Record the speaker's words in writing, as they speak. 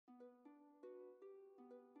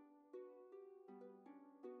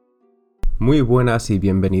Muy buenas y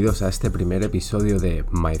bienvenidos a este primer episodio de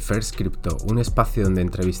My First Crypto, un espacio donde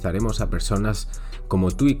entrevistaremos a personas como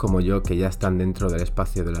tú y como yo que ya están dentro del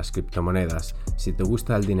espacio de las criptomonedas. Si te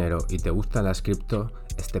gusta el dinero y te gustan las cripto,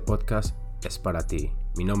 este podcast es para ti.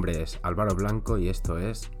 Mi nombre es Álvaro Blanco y esto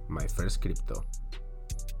es My First Crypto.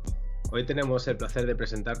 Hoy tenemos el placer de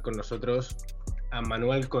presentar con nosotros a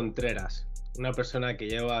Manuel Contreras, una persona que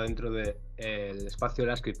lleva dentro del espacio de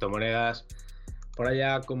las criptomonedas por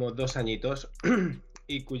allá como 2 añitos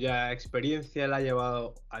y cuya experiencia la ha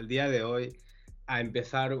llevado al día de hoy a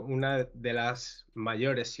empezar una de las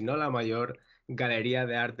mayores, si no la mayor, galería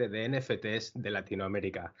de arte de NFTs de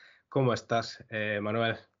Latinoamérica. ¿Cómo estás,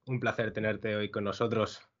 Manuel? Un placer tenerte hoy con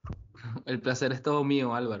nosotros. El placer es todo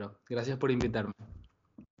mío, Álvaro. Gracias por invitarme.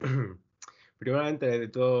 Primeramente de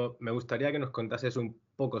todo, me gustaría que nos contases un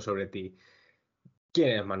poco sobre ti.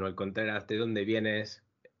 ¿Quién es Manuel Contreras? ¿De dónde vienes?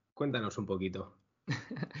 Cuéntanos un poquito.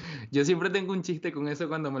 Yo siempre tengo un chiste con eso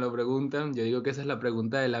cuando me lo preguntan. Yo digo que esa es la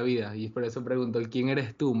pregunta de la vida y por eso pregunto el quién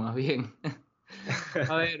eres tú, más bien.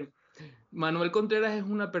 A ver, Manuel Contreras es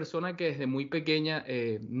una persona que desde muy pequeña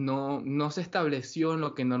no se estableció en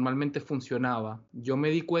lo que normalmente funcionaba. Yo me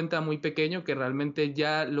di cuenta muy pequeño que realmente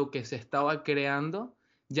ya lo que se estaba creando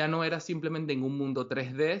ya no era simplemente en un mundo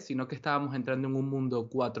 3D, sino que estábamos entrando en un mundo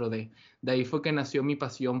 4D. De ahí fue que nació mi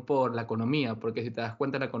pasión por la economía, porque si te das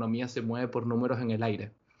cuenta la economía se mueve por números en el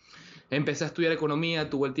aire. Empecé a estudiar economía,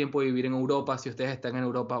 tuve el tiempo de vivir en Europa. Si ustedes están en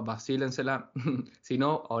Europa, vacílensela. Si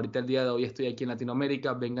no, ahorita el día de hoy estoy aquí en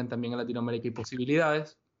Latinoamérica, vengan también a Latinoamérica y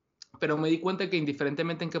posibilidades. Pero me di cuenta que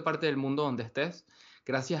indiferentemente en qué parte del mundo donde estés,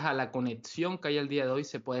 gracias a la conexión que hay al día de hoy,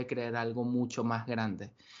 se puede crear algo mucho más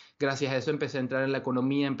grande. Gracias a eso empecé a entrar en la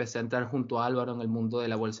economía, empecé a entrar junto a Álvaro en el mundo de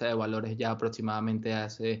la bolsa de valores ya aproximadamente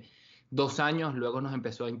hace 2 años. Luego nos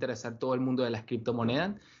empezó a interesar todo el mundo de las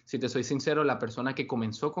criptomonedas. Si te soy sincero, la persona que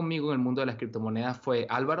comenzó conmigo en el mundo de las criptomonedas fue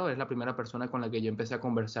Álvaro. Es la primera persona con la que yo empecé a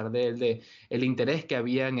conversar de él, de el interés que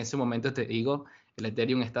había en ese momento. Te digo, el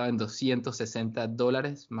Ethereum estaba en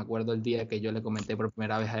 $260. Me acuerdo el día que yo le comenté por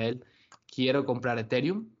primera vez a él, quiero comprar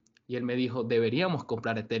Ethereum. Y él me dijo, deberíamos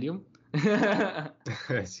comprar Ethereum.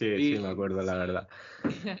 Sí, me y, acuerdo, la sí, verdad.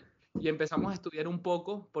 y empezamos a estudiar un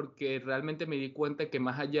poco porque realmente me di cuenta que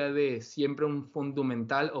más allá de siempre un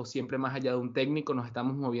fundamental o siempre más allá de un técnico, nos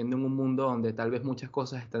estamos moviendo en un mundo donde tal vez muchas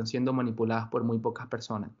cosas están siendo manipuladas por muy pocas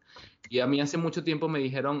personas. Y a mí hace mucho tiempo me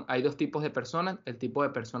dijeron, hay dos tipos de personas, el tipo de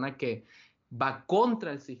persona que va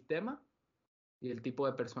contra el sistema y el tipo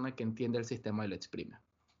de persona que entiende el sistema y lo exprime.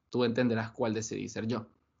 Tú entenderás cuál decidí ser yo.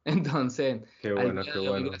 Entonces, Qué al bueno, día qué de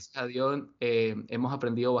hoy, bueno. gracias a Dios, hemos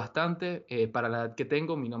aprendido bastante. Para la edad que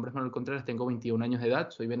tengo, mi nombre es Manuel Contreras, tengo 21 años de edad,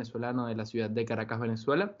 soy venezolano de la ciudad de Caracas,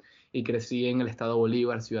 Venezuela, y crecí en el estado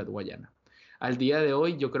Bolívar, ciudad Guayana. Al día de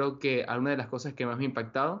hoy, yo creo que una de las cosas que más me ha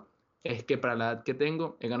impactado es que para la edad que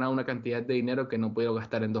tengo, he ganado una cantidad de dinero que no puedo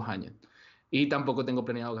gastar en 2 años. Y tampoco tengo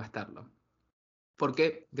planeado gastarlo.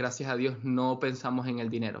 Porque, gracias a Dios, no pensamos en el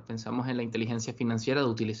dinero, pensamos en la inteligencia financiera de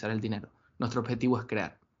utilizar el dinero. Nuestro objetivo es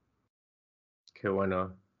crear. Qué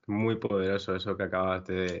bueno, muy poderoso eso que acabas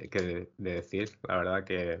de decir, la verdad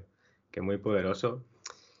que muy poderoso.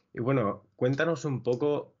 Y bueno, cuéntanos un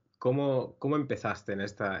poco cómo empezaste en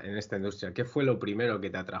esta industria. ¿Qué fue lo primero que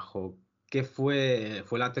te atrajo? ¿Qué fue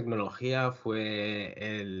la tecnología?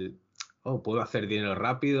 ¿Fue puedo hacer dinero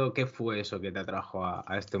rápido? ¿Qué fue eso que te atrajo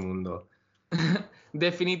a este mundo?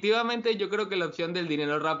 Definitivamente yo creo que la opción del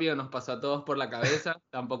dinero rápido nos pasó a todos por la cabeza,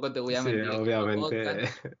 tampoco te voy a Sí, mentir en este obviamente.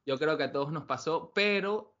 podcast, yo creo que a todos nos pasó,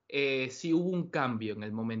 pero sí hubo un cambio en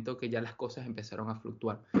el momento que ya las cosas empezaron a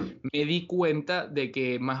fluctuar. Me di cuenta de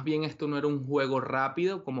que más bien esto no era un juego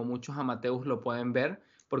rápido como muchos amateurs lo pueden ver,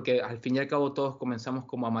 porque al fin y al cabo todos comenzamos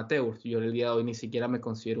como amateurs. Yo el día de hoy ni siquiera me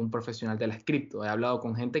considero un profesional de las cripto, he hablado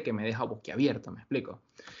con gente que me deja boquiabierto, me explico.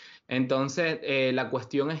 Entonces, la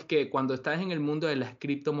cuestión es que cuando estás en el mundo de las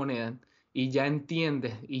criptomonedas y ya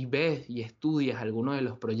entiendes y ves y estudias algunos de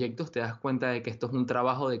los proyectos, te das cuenta de que esto es un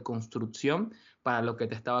trabajo de construcción para lo que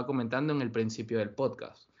te estaba comentando en el principio del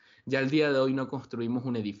podcast. Ya al día de hoy no construimos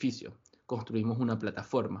un edificio, construimos una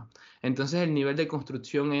plataforma. Entonces, el nivel de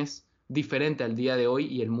construcción es diferente al día de hoy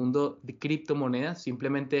y el mundo de criptomonedas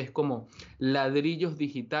simplemente es como ladrillos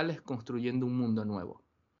digitales construyendo un mundo nuevo.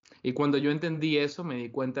 Y cuando yo entendí eso, me di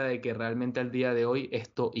cuenta de que realmente al día de hoy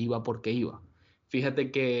esto iba porque iba.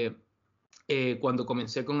 Fíjate que cuando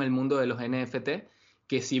comencé con el mundo de los NFT,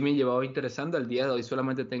 que sí me llevaba interesando, al día de hoy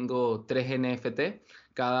solamente tengo 3 NFT,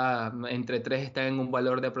 entre tres están en un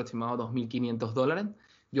valor de aproximado $2.500.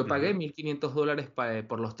 Yo pagué Ujú. $1.500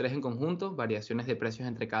 por los tres en conjunto, variaciones de precios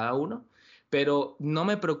entre cada uno, Pero no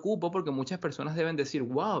me preocupo porque muchas personas deben decir,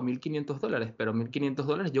 wow, $1.500, pero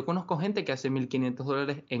 $1.500, yo conozco gente que hace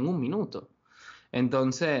 $1.500 en un minuto.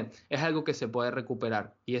 Entonces, es algo que se puede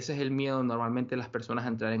recuperar y ese es el miedo normalmente de las personas a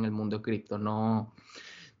entrar en el mundo cripto. No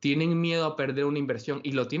tienen miedo a perder una inversión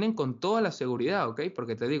y lo tienen con toda la seguridad, ¿ok?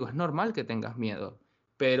 Porque te digo, es normal que tengas miedo,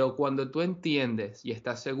 pero cuando tú entiendes y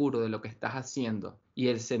estás seguro de lo que estás haciendo y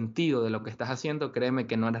el sentido de lo que estás haciendo, créeme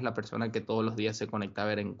que no eres la persona que todos los días se conecta a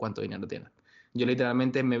ver en cuánto dinero tienes. Yo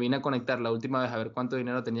literalmente me vine a conectar la última vez a ver cuánto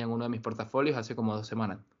dinero tenía en uno de mis portafolios hace como 2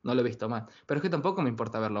 semanas. No lo he visto más. Pero es que tampoco me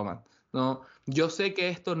importa verlo más. No, yo sé que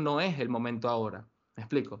esto no es el momento ahora. ¿Me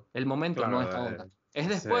explico? El momento no es Claro, ahora. Es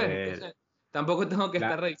después. se- Entonces, tampoco tengo que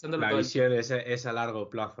estar revisándolo la todo el tiempo. visión es a largo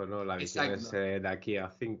plazo, ¿no? La visión es Exacto. de aquí a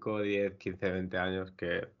 5, 10, 15, 20 años,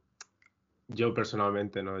 que yo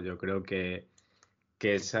personalmente, ¿no? Yo creo que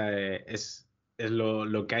esa, es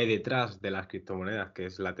lo que hay detrás de las criptomonedas, que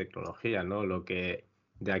es la tecnología, ¿no? Lo que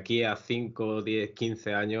de aquí a 5, 10,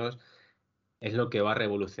 15 años es lo que va a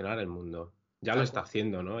revolucionar el mundo. Ya lo Tal está cual.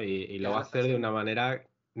 haciendo, ¿no? Y lo Ya va a lo está hacer de haciendo. una manera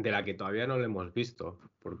de la que todavía no lo hemos visto, Sí.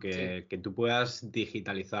 porque que tú puedas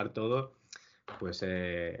digitalizar todo, pues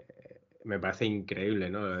me parece increíble,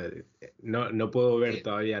 ¿no? No puedo ver Sí,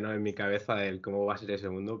 todavía, ¿no? En mi cabeza el cómo va a ser ese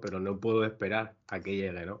mundo, pero no puedo esperar a que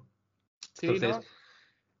llegue, ¿no? sí, Entonces, ¿no?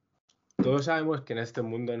 todos sabemos que en este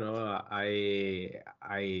mundo, ¿no?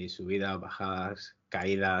 Hay subidas, bajadas,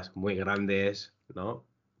 caídas muy grandes, ¿no?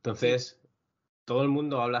 Sí. Entonces, todo el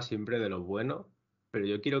mundo habla siempre de lo bueno, pero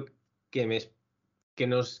yo quiero que que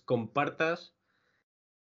nos compartas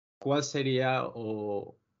cuál sería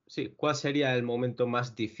sí, cuál sería el momento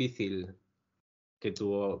más difícil que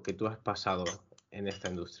tú has pasado en esta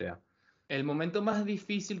industria. El momento más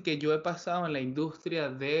difícil que yo he pasado en la industria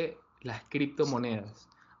de las criptomonedas.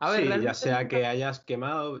 A ver, Sí, ya realmente sea nunca. que hayas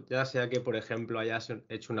quemado, ya sea que, por ejemplo, hayas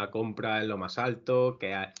hecho una compra en lo más alto, Sí,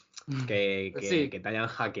 que te hayan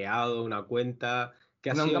hackeado una cuenta, que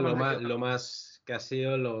ha nunca sido me han hackeado una cuenta. que ha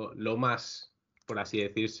sido lo más, por así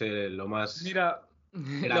decirse, lo más Mira,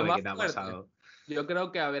 lo grave más que te ha fuerte, pasado. yo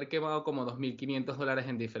creo que haber quemado como $2.500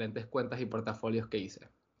 en diferentes cuentas y portafolios que hice.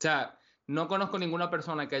 O sea, no conozco ninguna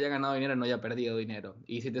persona que haya ganado dinero y no haya perdido dinero.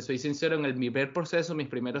 Y si te soy sincero, en el primer proceso, mis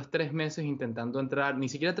primeros 3 meses intentando entrar, ni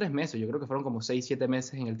siquiera 3 meses, yo creo que fueron como 6, 7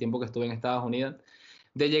 meses en el tiempo que estuve en Estados Unidos,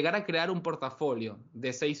 de llegar a crear un portafolio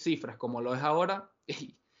de 6 cifras como lo es ahora,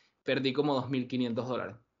 y perdí como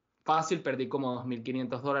 $2.500. Fácil, perdí como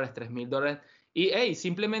 $2.500, $3.000. Y hey,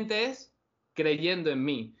 simplemente es creyendo en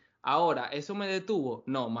mí. Ahora, ¿eso me detuvo?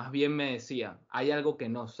 No, más bien me decía, hay algo que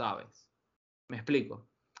no sabes. ¿Me explico?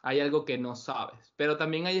 Hay algo que no sabes. Pero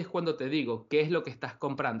también ahí es cuando te digo, ¿qué es lo que estás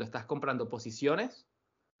comprando? ¿Estás comprando posiciones?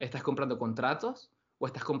 ¿Estás comprando contratos? ¿O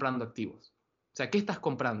estás comprando activos? O sea, ¿qué estás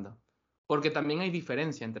comprando? Porque también hay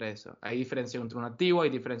diferencia entre eso. Hay diferencia entre un activo, hay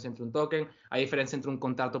diferencia entre un token, hay diferencia entre un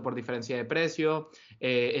contrato por diferencia de precio,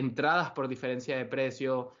 entradas por diferencia de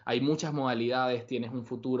precio, hay muchas modalidades, tienes un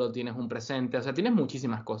futuro, tienes un presente, o sea, tienes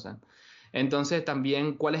muchísimas cosas. Entonces,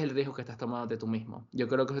 también, ¿cuál es el riesgo que estás tomando de tú mismo? Yo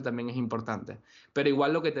creo que eso también es importante. Pero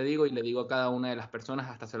igual lo que te digo y le digo a cada una de las personas,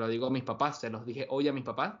 hasta se lo digo a mis papás, se los dije hoy a mis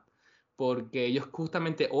papás, porque ellos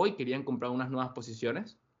justamente hoy querían comprar unas nuevas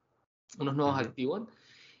posiciones, unos nuevos Ujú. activos,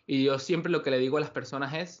 y yo siempre lo que le digo a las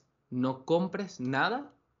personas es, no compres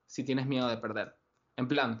nada si tienes miedo de perder. En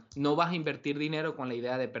plan, no vas a invertir dinero con la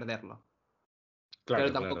idea de perderlo,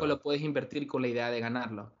 pero Claro, tampoco claro. lo puedes invertir con la idea de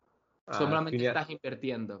ganarlo. Al Solamente fin y estás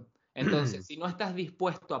invirtiendo. Entonces, al- si no estás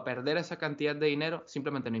dispuesto a perder esa cantidad de dinero,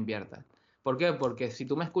 simplemente no inviertas. ¿Por qué? Porque si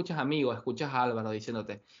tú me escuchas a mí o escuchas a Álvaro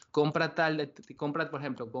diciéndote, compra tal, compra, por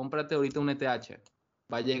ejemplo, cómprate ahorita un ETH,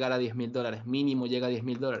 va a llegar a $10.000, mínimo llega a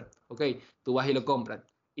 $10.000. Ok, tú vas y lo compras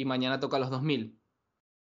y mañana toca los 2.000,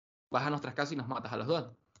 vas a nuestras casas y nos matas a los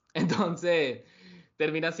dos. Entonces,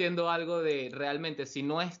 termina siendo algo de realmente, si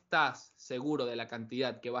no estás seguro de la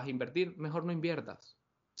cantidad que vas a invertir, mejor no inviertas.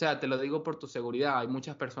 O sea, te lo digo por tu seguridad. Hay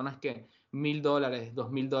muchas personas que $1.000,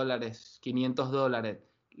 $2.000, $500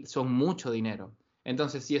 son mucho dinero.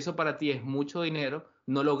 Entonces, si eso para ti es mucho dinero,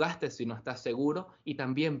 no lo gastes si no estás seguro y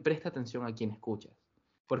también presta atención a quien escuchas.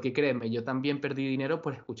 Porque créeme, yo también perdí dinero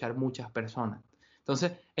por escuchar muchas personas.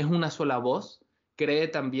 Entonces, es una sola voz. Cree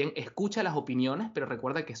también, escucha las opiniones, pero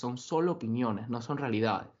recuerda que son solo opiniones, no son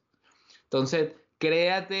realidades. Entonces,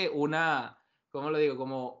 créate una, ¿cómo lo digo?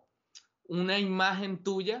 Como una imagen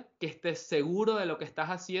tuya que estés seguro de lo que estás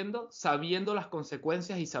haciendo, sabiendo las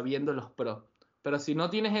consecuencias y sabiendo los pros. Pero si no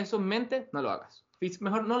tienes eso en mente, no lo hagas.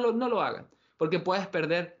 Mejor no lo hagas, porque puedes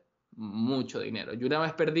perder mucho dinero. Yo una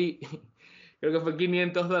vez perdí, creo que fue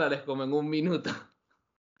 $500 como en un minuto.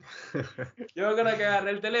 Yo me acuerdo que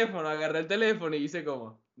agarré el teléfono y hice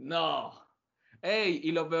como, no. Ey,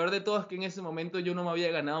 y lo peor de todo es que en ese momento yo no me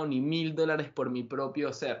había ganado ni $1,000 por mi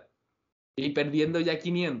propio ser. Y perdiendo ya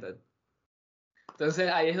 500. Entonces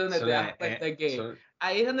ahí es donde te das cuenta que, Son,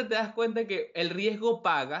 ahí es donde te das cuenta que el riesgo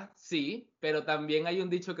paga, sí, pero también hay un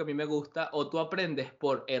dicho que a mí me gusta, o tú aprendes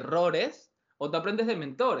por errores, o tú aprendes de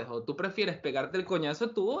mentores, o tú prefieres pegarte el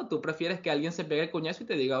coñazo tú, o tú prefieres que alguien se pegue el coñazo y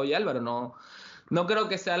te diga, oye Álvaro, no creo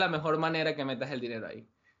que sea la mejor manera que metas el dinero ahí.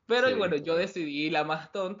 Pero y bueno, sí, yo claro. decidí la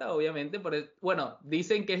más tonta, obviamente, bueno,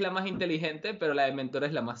 dicen que es la más inteligente, pero la de mentor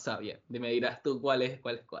es la más sabia. Me dirás tú cuál es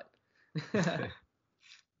cuál.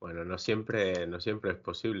 Bueno, no siempre es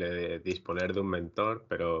posible disponer de un mentor,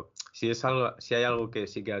 pero si hay algo que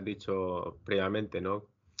sí que has dicho previamente, ¿no?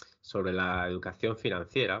 Sobre la educación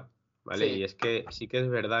financiera, ¿vale? Sí, Y es que sí que es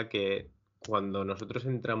verdad que cuando nosotros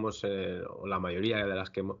entramos, o la mayoría de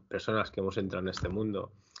las personas que hemos entrado en este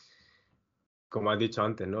mundo, como has dicho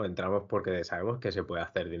antes, ¿no? Entramos porque sabemos que se puede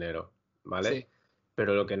hacer dinero, ¿vale? sí,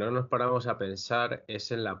 Pero lo que no nos paramos a pensar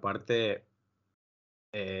es en la parte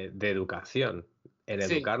de educación, en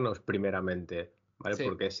sí, educarnos primeramente, ¿vale? sí.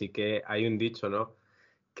 Porque sí que hay un dicho, ¿no?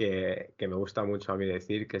 Que me gusta mucho a mí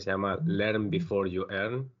decir, que se llama Learn before you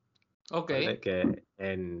earn, Ok, ¿vale?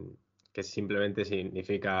 Que simplemente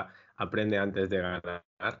significa aprende antes de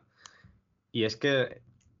ganar. Y es que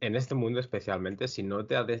en este mundo especialmente, si no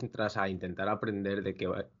te adentras a intentar aprender de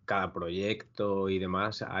que cada proyecto y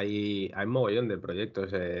demás, hay mogollón de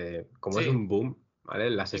proyectos. Como es sí, un boom, ¿vale?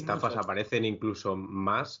 Las hay estafas muchos. aparecen incluso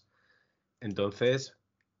más. Entonces,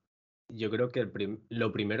 yo creo que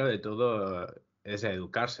lo primero de todo es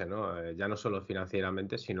educarse, ¿no? Ya no solo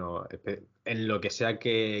financieramente, sino en lo que sea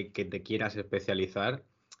que te quieras especializar,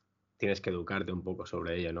 tienes que educarte un poco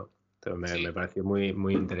sobre ello, ¿no? Entonces me Sí, pareció muy,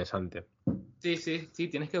 muy interesante. sí, sí, sí,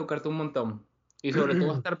 tienes que educarte un montón. Y sobre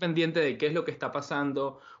todo estar pendiente de qué es lo que está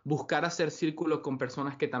pasando, buscar hacer círculos con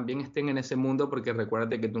personas que también estén en ese mundo, porque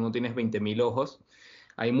recuérdate que tú no tienes 20.000 ojos.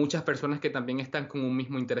 Hay muchas personas que también están con un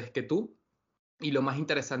mismo interés que tú. Y lo más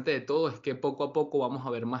interesante de todo es que poco a poco vamos a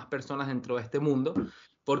ver más personas dentro de este mundo,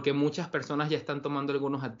 porque muchas personas ya están tomando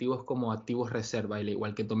algunos activos como activos reserva, al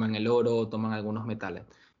igual que toman el oro o toman algunos metales.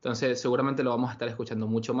 Entonces, seguramente lo vamos a estar escuchando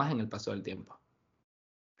mucho más en el paso del tiempo.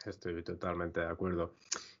 Estoy totalmente de acuerdo.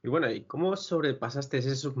 Y bueno, ¿y cómo sobrepasaste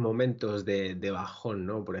esos momentos de bajón,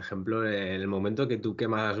 ¿no? Por ejemplo, el momento que tú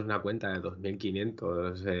quemas una cuenta de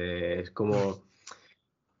 2.500, es como,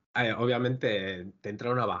 obviamente te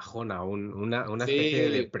entra una bajona, una especie de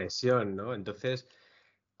Sí, depresión, ¿no? Entonces,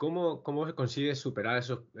 ¿cómo consigues superar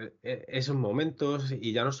esos momentos?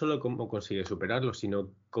 Y ya no solo cómo consigues superarlos,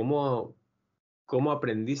 sino cómo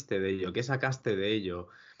aprendiste de ello, qué sacaste de ello.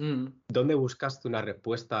 mm, ¿Dónde buscaste una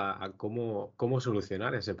respuesta a cómo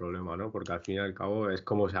solucionar ese problema, ¿no? Porque al fin y al cabo es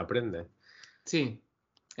cómo se aprende. sí,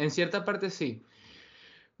 en cierta parte sí.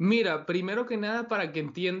 Mira, primero que nada, para que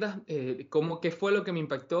entiendas qué fue lo que me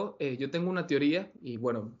impactó, yo tengo una teoría, y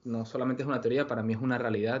bueno, no solamente es una teoría, para mí es una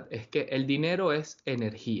realidad, es que el dinero es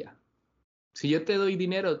energía. Si yo te doy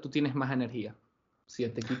dinero, tú tienes más energía. Si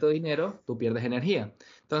yo te quito dinero, tú pierdes energía.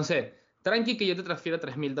 Entonces, tranqui que yo te transfiero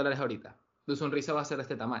 $3,000 ahorita. Tu sonrisa va a ser de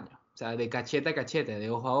este tamaño. O sea, de cachete a cachete, de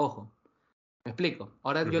ojo a ojo. ¿Me explico?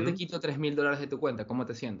 Ahora yo te Ujú. quito $3,000 de tu cuenta. ¿Cómo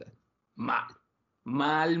te sientes? Mal.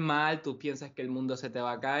 Mal, mal. Tú piensas que el mundo se te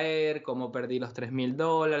va a caer, cómo perdí los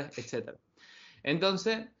 $3,000, etcétera.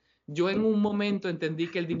 Entonces, yo en un momento entendí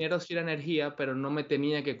que el dinero sí era energía, pero no me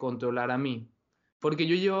tenía que controlar a mí. Porque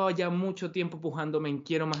yo llevaba ya mucho tiempo pujándome en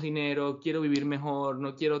quiero más dinero, quiero vivir mejor,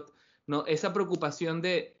 no quiero, no, esa preocupación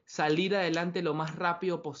de salir adelante lo más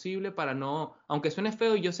rápido posible para no, aunque suene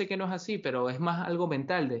feo, y yo sé que no es así, pero es más algo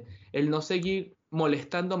mental de el no seguir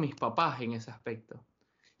molestando a mis papás en ese aspecto.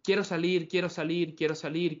 Quiero salir, quiero salir, quiero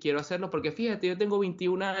salir, quiero hacerlo, porque fíjate, yo tengo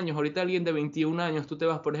 21 años, ahorita alguien de 21 años, tú te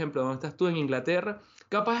vas, por ejemplo, donde estás tú en Inglaterra,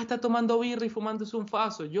 capaz está tomando birra y fumándose un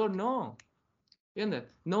faso, yo no,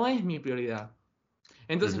 ¿entiendes? No es mi prioridad.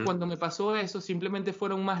 Entonces, Ujú. cuando me pasó eso, simplemente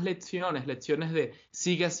fueron más lecciones, lecciones de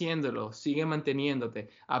sigue haciéndolo, sigue manteniéndote,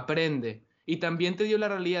 aprende. Y también te dio la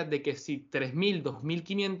realidad de que si 3,000,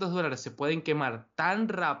 $2,500 se pueden quemar tan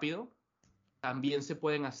rápido, también se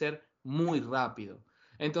pueden hacer muy rápido.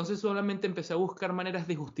 Entonces solamente empecé a buscar maneras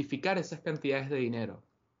de justificar esas cantidades de dinero.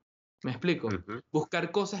 ¿Me explico? Ujú.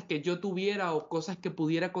 Buscar cosas que yo tuviera o cosas que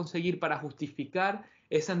pudiera conseguir para justificar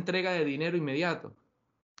esa entrega de dinero inmediato.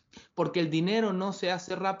 Porque el dinero no se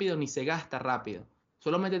hace rápido ni se gasta rápido.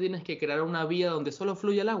 Solamente tienes que crear una vía donde solo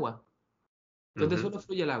fluye el agua. Donde Ujú. solo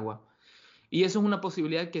fluye el agua. Y eso es una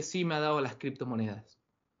posibilidad que sí me ha dado las criptomonedas.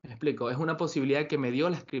 Me explico, es una posibilidad que me dio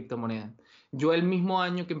las criptomonedas. Yo el mismo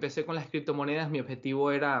año que empecé con las criptomonedas, mi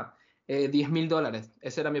objetivo era $10,000.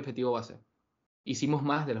 Ese era mi objetivo base. Hicimos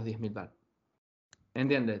más de los $10,000.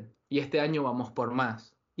 ¿entiendes? Y este año vamos por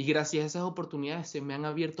más. Y gracias a esas oportunidades se me han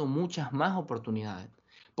abierto muchas más oportunidades.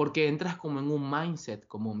 Porque entras como en un mindset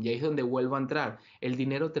común y ahí es donde vuelvo a entrar. El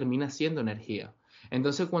dinero termina siendo energía.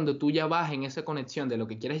 Entonces cuando tú ya vas en esa conexión de lo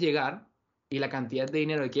que quieres llegar y la cantidad de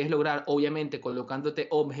dinero que quieres lograr, obviamente colocándote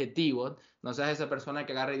objetivos, no seas esa persona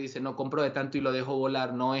que agarra y dice, no compro de tanto y lo dejo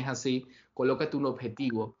volar, no es así. Colócate un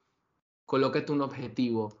objetivo, colócate un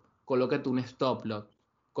objetivo, colócate un stop loss,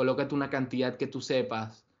 colócate una cantidad que tú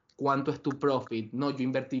sepas cuánto es tu profit. No, yo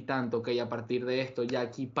invertí tanto, ok, a partir de esto ya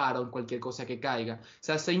aquí paro en cualquier cosa que caiga. O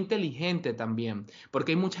sea, sé inteligente también,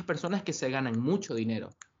 porque hay muchas personas que se ganan mucho dinero,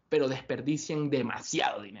 pero desperdician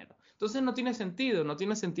demasiado dinero. Entonces no tiene sentido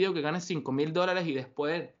que ganes $5,000 y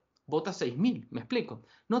después botas 6,000, ¿me explico?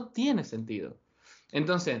 No tiene sentido.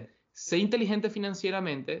 Entonces, sé inteligente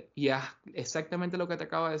financieramente y haz exactamente lo que te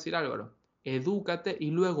acaba de decir Álvaro. Edúcate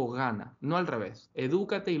y luego gana, no al revés.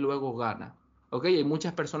 Edúcate y luego gana. ¿Ok? Hay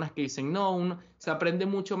muchas personas que dicen, no, se aprende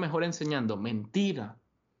mucho mejor enseñando. Mentira.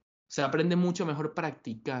 Se aprende mucho mejor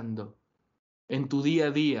practicando en tu día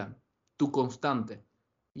a día, tu constante.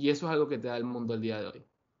 Y eso es algo que te da el mundo el día de hoy.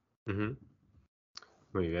 Ujú.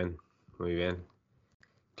 Muy bien, muy bien.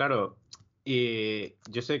 Claro, y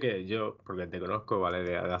yo sé que yo, porque te conozco, ¿vale?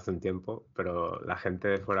 De hace un tiempo, pero la gente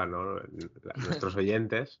de fuera, ¿no? Nuestros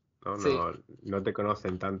oyentes, ¿no? Sí, No te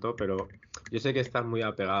conocen tanto, pero yo sé que estás muy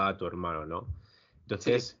apegada a tu hermano, ¿no? sí,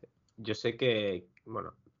 Entonces, yo sé que,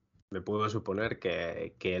 bueno, me puedo suponer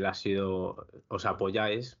que él ha sido, os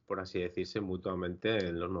apoyáis, por así decirse, mutuamente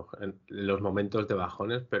en en los momentos de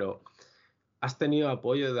bajones, pero ¿has tenido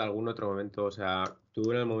apoyo de algún otro momento? O sea,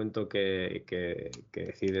 tú en el momento que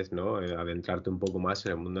decides, ¿no? Adentrarte un poco más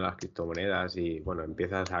en el mundo de las criptomonedas y, bueno,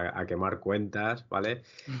 empiezas a quemar cuentas, ¿vale?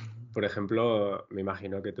 Por ejemplo, me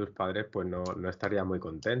imagino que tus padres, pues, no estarían muy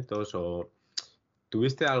contentos o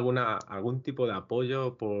 ¿tuviste algún tipo de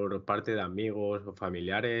apoyo por parte de amigos o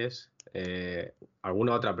familiares?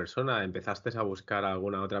 ¿Alguna otra persona? ¿Empezaste a buscar a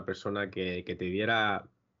alguna otra persona que te diera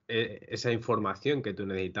esa información que tú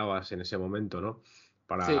necesitabas en ese momento, ¿no?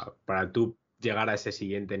 sí, Para tú llegar a ese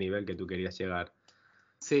siguiente nivel que tú querías llegar.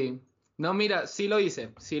 sí. No, mira, sí lo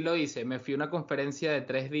hice, sí lo hice. Me fui a una conferencia de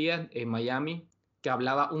 3 días en Miami que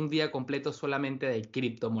hablaba un día completo solamente de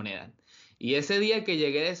criptomonedas. Y ese día que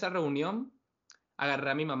llegué de esa reunión,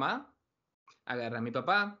 agarré a mi mamá, agarré a mi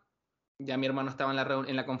papá, ya mi hermano estaba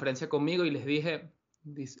en la conferencia conmigo y les dije,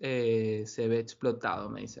 se ve explotado,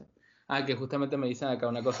 me dice. Ah, que justamente me dicen acá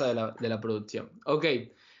una cosa de la producción. Ok,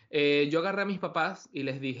 yo agarré a mis papás y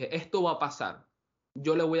les dije, esto va a pasar,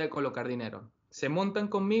 yo le voy a colocar dinero. ¿Se montan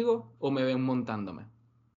conmigo o me ven montándome?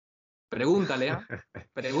 Pregúntale, ¿ah?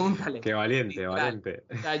 Pregúntale. Qué valiente, Literal. valiente.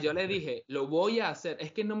 O sea, yo le dije, lo voy a hacer.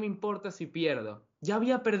 Es que no me importa si pierdo. Ya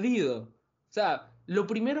había perdido. O sea, lo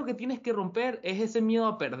primero que tienes que romper es ese miedo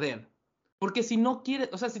a perder. Porque si no quieres,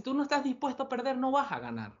 o sea, si tú no estás dispuesto a perder, no vas a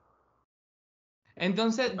ganar.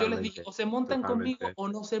 Entonces yo les dije, Totalmente, o se montan conmigo totalmente. o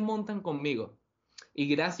no se montan conmigo. Y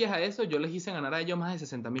gracias a eso yo les hice ganar a ellos más de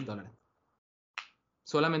 $60,000.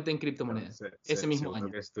 Solamente en No, criptomonedas. Ese mismo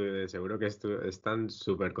seguro año. seguro que están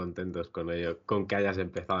súper contentos con ello, con que hayas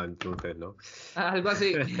empezado entonces, ¿no? Algo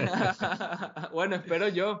así. Bueno, espero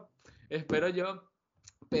yo. Espero yo.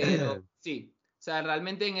 Pero sí. O sea,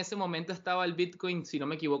 realmente en ese momento estaba el Bitcoin, si no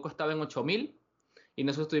me equivoco, estaba en 8,000 y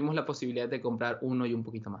nosotros tuvimos la posibilidad de comprar uno y un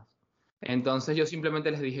poquito más. Entonces yo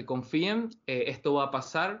simplemente les dije, confíen, esto va a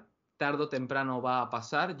pasar, tarde o temprano va a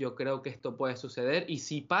pasar, yo creo que esto puede suceder y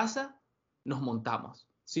si pasa, nos montamos.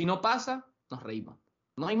 Si no pasa, nos reímos.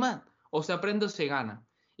 No hay más. O se aprende o se gana.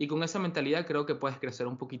 Y con esa mentalidad creo que puedes crecer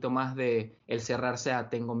un poquito más de el cerrarse a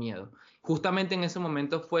tengo miedo. Justamente en ese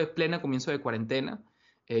momento fue plena comienzo de cuarentena.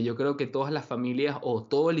 Yo creo que todas las familias o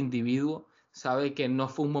todo el individuo sabe que no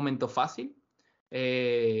fue un momento fácil.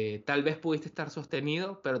 Tal vez pudiste estar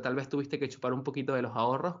sostenido, pero tal vez tuviste que chupar un poquito de los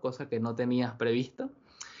ahorros, cosa que no tenías previsto.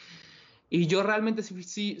 Y yo realmente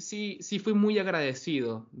sí fui muy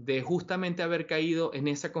agradecido de justamente haber caído en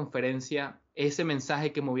esa conferencia, ese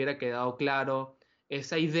mensaje que me hubiera quedado claro,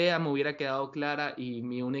 esa idea me hubiera quedado clara y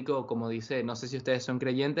mi único, como dice, no sé si ustedes son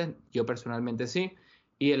creyentes, yo personalmente sí,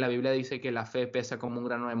 y en la Biblia dice que la fe pesa como un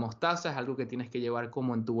grano de mostaza, es algo que tienes que llevar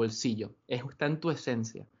como en tu bolsillo, está en tu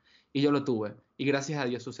esencia. Y yo lo tuve, y gracias a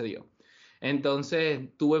Dios sucedió.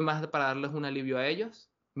 Entonces, tuve más para darles un alivio a ellos,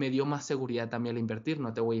 me dio más seguridad también al invertir,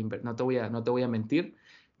 no te voy a mentir.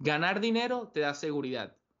 Ganar dinero te da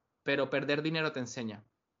seguridad, pero perder dinero te enseña.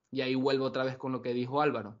 Y ahí vuelvo otra vez con lo que dijo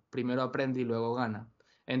Álvaro, primero aprende y luego gana.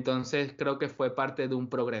 Entonces creo que fue parte de un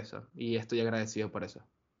progreso y estoy agradecido por eso.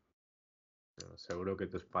 No, seguro que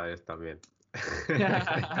tus padres también.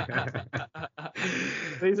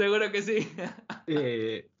 Estoy seguro que sí.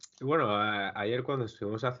 Bueno, ayer cuando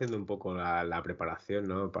estuvimos haciendo un poco la preparación,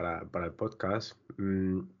 ¿no? para el podcast,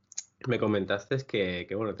 me comentaste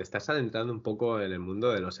bueno, te estás adentrando un poco en el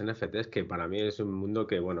mundo de los NFTs, que para mí es un mundo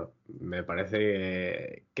que, bueno, me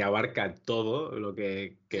parece que abarca todo lo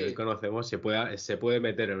que hoy Sí, conocemos. Se puede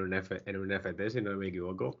meter en un NFT, si no me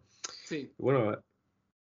equivoco. sí. Bueno,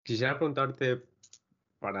 quisiera preguntarte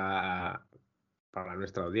para, para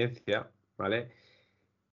nuestra audiencia, ¿vale?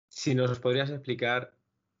 Si nos podrías explicar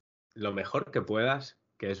lo mejor que puedas,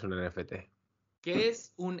 ¿qué es un NFT? ¿Qué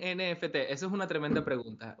es un NFT? Esa es una tremenda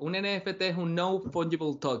pregunta. Un NFT es un No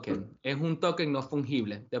Fungible Token. Es un token no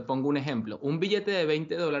fungible. Te pongo un ejemplo. Un billete de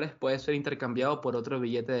 $20 puede ser intercambiado por otro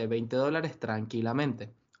billete de $20 tranquilamente.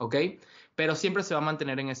 ¿Ok? Pero siempre se va a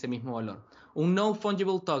mantener en ese mismo valor. Un No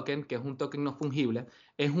Fungible Token, que es un token no fungible,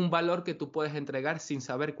 es un valor que tú puedes entregar sin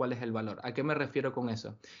saber cuál es el valor. ¿A qué me refiero con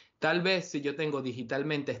eso? Tal vez si yo tengo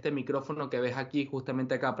digitalmente este micrófono que ves aquí,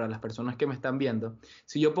 justamente acá, para las personas que me están viendo,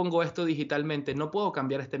 si yo pongo esto digitalmente, no puedo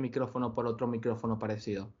cambiar este micrófono por otro micrófono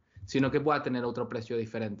parecido, sino que pueda tener otro precio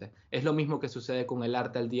diferente. Es lo mismo que sucede con el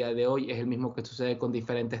arte al día de hoy, es el mismo que sucede con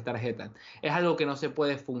diferentes tarjetas. Es algo que no se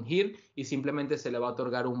puede fungir y simplemente se le va a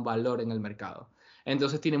otorgar un valor en el mercado.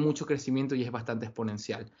 Entonces tiene mucho crecimiento y es bastante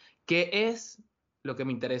exponencial. ¿Qué es lo que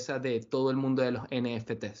me interesa de todo el mundo de los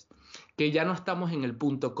NFTs? Que ya no estamos en el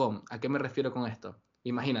punto .com. ¿A qué me refiero con esto?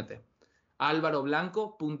 Imagínate,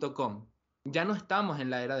 alvaroblanco.com. Ya no estamos en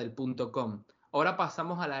la era del punto .com. Ahora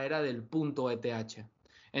pasamos a la era del punto .eth.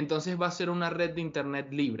 Entonces va a ser una red de internet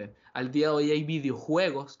libre. Al día de hoy hay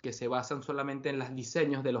videojuegos que se basan solamente en los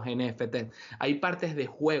diseños de los NFT. Hay partes de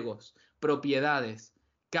juegos, propiedades,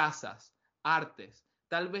 casas, artes.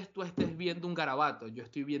 Tal vez tú estés viendo un garabato, yo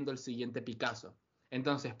estoy viendo el siguiente Picasso.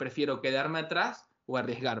 Entonces prefiero quedarme atrás o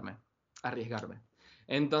arriesgarme. Arriesgarme.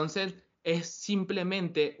 Entonces es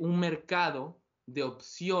simplemente un mercado de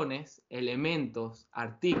opciones, elementos,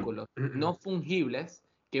 artículos no fungibles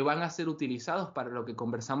que van a ser utilizados para lo que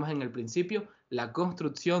conversamos en el principio, la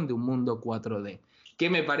construcción de un mundo 4D, que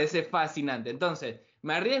me parece fascinante. Entonces,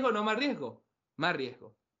 ¿me arriesgo o no me arriesgo? Me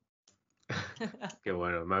arriesgo. Que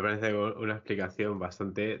bueno, me parece una explicación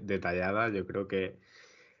bastante detallada. Yo creo que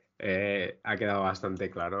ha quedado bastante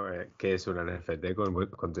claro qué es un NFT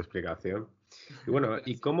con tu explicación. Y bueno,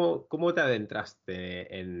 ¿y Gracias. cómo te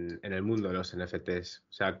adentraste en el mundo de los NFTs?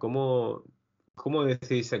 O sea, ¿cómo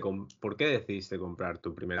por qué decidiste comprar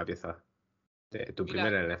tu primera pieza, tu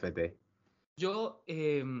primer Mira, NFT? yo,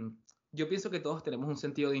 yo pienso que todos tenemos un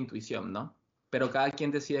sentido de intuición, ¿no? Pero cada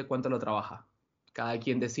quien decide cuánto lo trabaja. Cada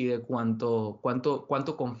quien decide cuánto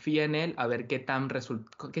confía en él a ver qué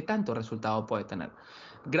tanto resultado puede tener.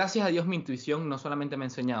 Gracias a Dios mi intuición no solamente me ha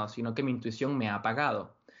enseñado, sino que mi intuición me ha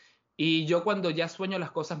pagado. Y yo cuando ya sueño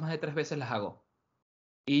las cosas más de 3 veces las hago.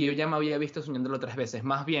 Y yo ya me había visto soñándolo 3 veces.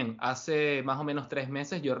 Más bien, hace más o menos 3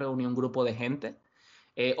 meses yo reuní un grupo de gente,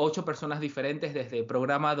 8 personas diferentes, desde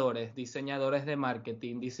programadores, diseñadores de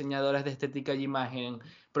marketing, diseñadores de estética y imagen,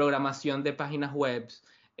 programación de páginas web.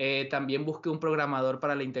 También busqué un programador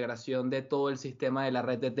para la integración de todo el sistema de la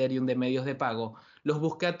red de Ethereum de medios de pago. Los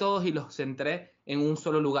busqué a todos y los centré en un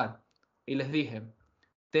solo lugar. Y les dije,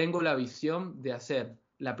 tengo la visión de hacer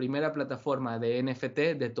la primera plataforma de NFT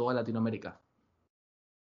de toda Latinoamérica.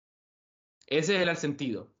 Ese era el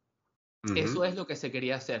sentido. Eso Ujú. es lo que se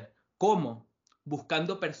quería hacer. ¿Cómo?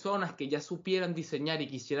 Buscando personas que ya supieran diseñar y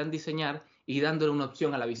quisieran diseñar y dándole una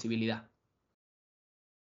opción a la visibilidad.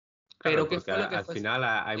 Claro, Pero ¿qué porque fue lo que al fue? final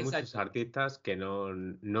hay muchos Exacto. artistas que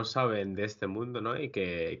no saben de este mundo, ¿no? Y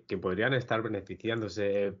que podrían estar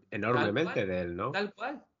beneficiándose Tal enormemente cual. de él, ¿no? Tal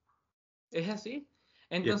cual. Es así.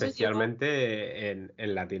 Y Entonces llegó. especialmente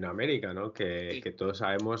en Latinoamérica, ¿no? Sí, Que todos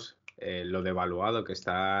sabemos lo devaluado que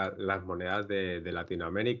están las monedas de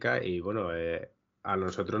Latinoamérica y bueno, a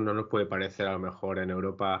nosotros no nos puede parecer a lo mejor en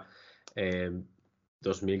Europa eh,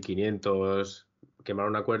 2.500, quemar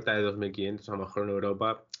una cuerda de 2.500 a lo mejor en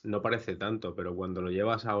Europa no parece tanto, pero cuando lo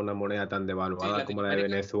llevas a una moneda tan sí, devaluada como la de Latinoamérica.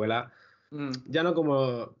 Venezuela, Mm,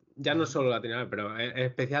 ya no solo Latinoamérica, pero en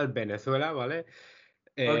especial Venezuela, ¿vale?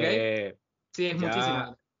 ok. Eh, Sí, es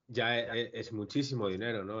muchísimo. ya es muchísimo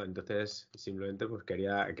dinero, ¿no? Entonces, simplemente pues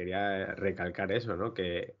quería recalcar eso, ¿no?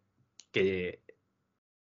 Que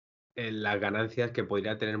las ganancias que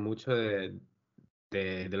podría tener mucho de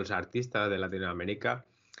los artistas de Latinoamérica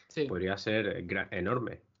Sí, podría ser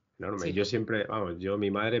enorme, enorme. sí.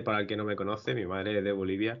 Mi madre, para el que no me conoce, mi madre es de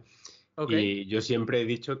Bolivia, Ok. y yo siempre he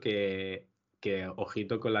dicho que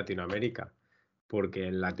ojito con Latinoamérica, porque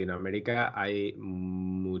en Latinoamérica hay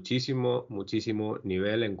muchísimo, muchísimo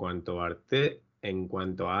nivel en cuanto a arte,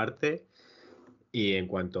 y en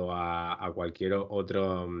cuanto a cualquier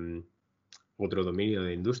otro dominio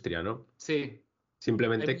de industria, ¿no? Sí, hay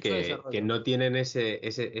Simplemente mucho que desarrollo. no tienen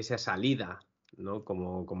esa salida, ¿no?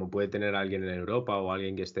 Como puede tener alguien en Europa o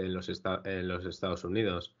alguien que esté en los Estados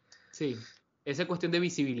Unidos. Sí, esa cuestión de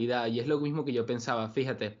visibilidad, y es lo mismo que yo pensaba.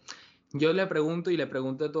 Fíjate, yo le pregunto y le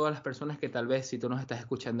pregunto a todas las personas que tal vez si tú nos estás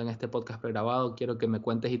escuchando en este podcast pregrabado, quiero que me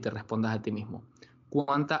cuentes y te respondas a ti mismo.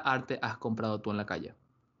 ¿Cuánta arte has comprado tú en la calle?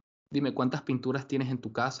 Dime, ¿cuántas pinturas tienes en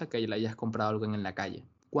tu casa que le hayas comprado a alguien en la calle?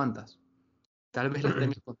 ¿Cuántas? Tal vez las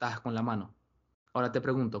tengas contadas con la mano. Ahora te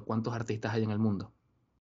pregunto, ¿cuántos artistas hay en el mundo?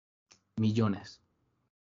 Millones.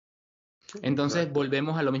 Entonces Exacto.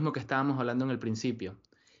 volvemos a lo mismo que estábamos hablando en el principio.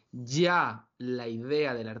 Ya la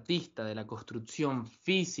idea del artista, de la construcción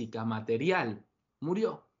física, material,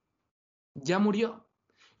 murió. Ya murió.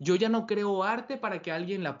 Yo ya no creo arte para que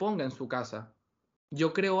alguien la ponga en su casa.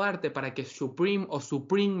 Yo creo arte para que Supreme o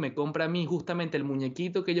Supreme me compre a mí justamente el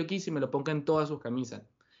muñequito que yo quise y me lo ponga en todas sus camisas.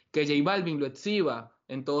 Que J Balvin lo exhiba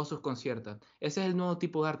en todos sus conciertos. Ese es el nuevo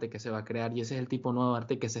tipo de arte que se va a crear y ese es el tipo nuevo de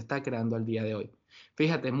arte que se está creando al día de hoy.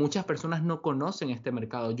 Fíjate, muchas personas no conocen este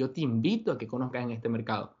mercado. Yo te invito a que conozcan este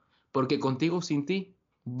mercado, porque contigo sin ti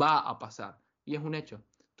va a pasar. Y es un hecho.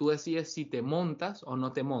 Tú decides si te montas o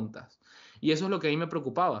no te montas. Y eso es lo que a mí me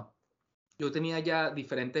preocupaba. Yo tenía ya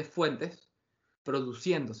diferentes fuentes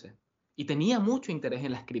produciéndose. Y tenía mucho interés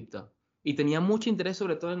en las cripto. Y tenía mucho interés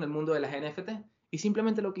sobre todo en el mundo de las NFT. Y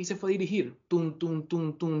simplemente lo que hice fue dirigir, tum, tum,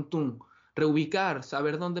 tum, tum, tum. Reubicar,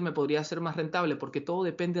 saber dónde me podría ser más rentable, porque todo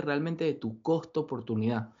depende realmente de tu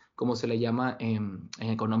costo-oportunidad, como se le llama en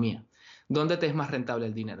economía. ¿Dónde te es más rentable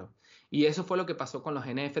el dinero? Y eso fue lo que pasó con los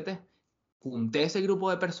NFT. Junté ese grupo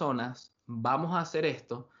de personas, vamos a hacer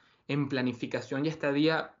esto en planificación y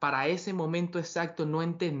estadía. Para ese momento exacto no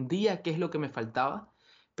entendía qué es lo que me faltaba,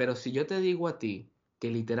 pero si yo te digo a ti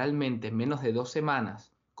que literalmente en menos de 2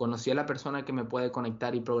 semanas conocí a la persona que me puede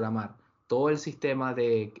conectar y programar todo el sistema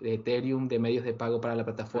de Ethereum de medios de pago para la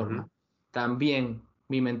plataforma. Ujú. También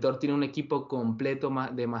mi mentor tiene un equipo completo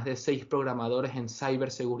de más de 6 programadores en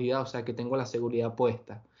ciberseguridad, o sea que tengo la seguridad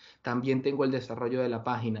puesta. También tengo el desarrollo de la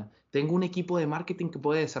página. Tengo un equipo de marketing que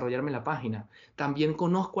puede desarrollarme la página. También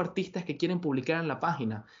conozco artistas que quieren publicar en la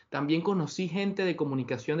página. También conocí gente de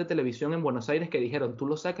comunicación de televisión en Buenos Aires que dijeron, tú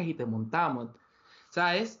lo sacas y te montamos.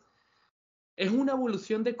 ¿Sabes? Es una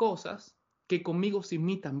evolución de cosas que conmigo sin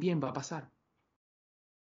mí también va a pasar.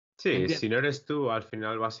 Sí, si ¿Entiendes? no eres tú, al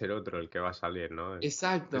final va a ser otro el que va a salir, ¿no? Es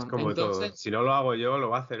Exacto. como todo. Entonces, Si no lo hago yo, lo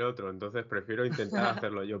va a hacer otro. Entonces prefiero intentar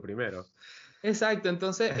hacerlo yo primero. exacto,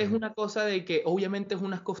 entonces es una cosa de que obviamente es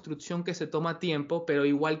una construcción que se toma tiempo, pero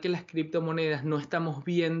igual que las criptomonedas, no estamos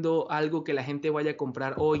viendo algo que la gente vaya a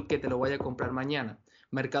comprar hoy, que te lo vaya a comprar mañana.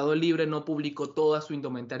 Mercado Libre no publicó toda su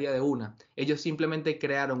indumentaria de una. Ellos simplemente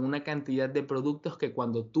crearon una cantidad de productos que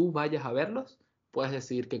cuando tú vayas a verlos, puedes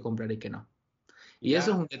decidir qué comprar y qué no. Y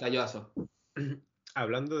eso es Ya un detallazo.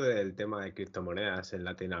 hablando del tema de criptomonedas en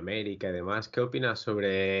Latinoamérica y demás, ¿qué opinas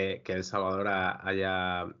sobre que El Salvador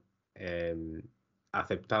haya em,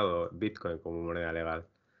 aceptado Bitcoin como moneda legal?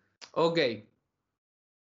 Ok,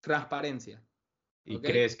 transparencia. ¿Y Ok,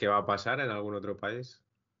 crees que va a pasar en algún otro país?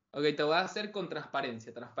 ok, te voy a hacer con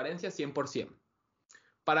transparencia, transparencia 100%.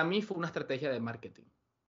 Para mí fue una estrategia de marketing.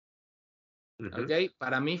 ¿Ok? Ujú.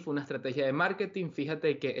 Para mí fue una estrategia de marketing.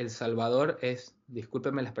 Fíjate que El Salvador es,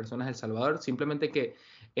 discúlpenme las personas del Salvador, simplemente que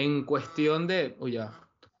en cuestión de, uy, ya,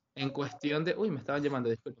 en cuestión de, uy, me estaban llamando,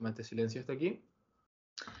 discúlpeme, te silencio esto aquí.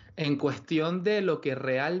 En cuestión de lo que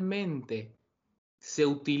realmente se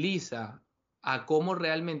utiliza a cómo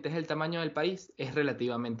realmente es el tamaño del país, es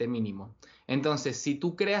relativamente mínimo. Entonces, si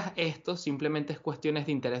tú creas esto, simplemente es cuestiones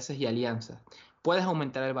de intereses y alianzas. Puedes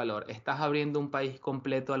aumentar el valor. Estás abriendo un país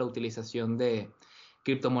completo a la utilización de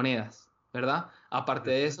criptomonedas, ¿verdad?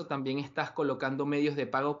 Aparte de Ujú. eso, también estás colocando medios de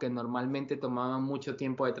pago que normalmente tomaban mucho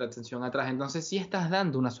tiempo de transacción atrás. Entonces, sí estás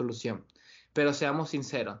dando una solución. Pero seamos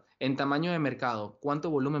sinceros, en tamaño de mercado,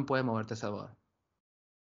 ¿cuánto volumen puede moverte Salvador?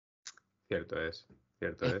 Cierto es,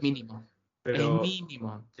 cierto Es es. mínimo. Es Pero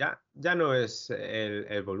mínimo. ya no es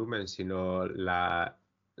el volumen, sino la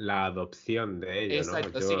adopción de ello, ¿no?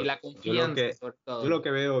 Exacto, sí, la Yo lo confianza que, sobre yo lo todo. que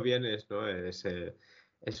veo bien es, ¿no?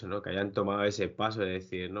 Eso, ¿no? Que hayan tomado ese paso de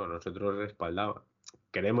decir, no, nosotros respaldamos,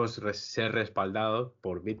 queremos ser respaldados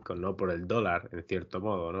por Bitcoin, no por el dólar, en cierto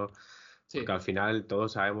modo, ¿no? Porque Sí, al final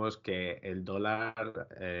todos sabemos que el dólar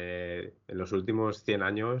en los últimos 100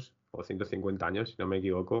 años o 150 años, si no me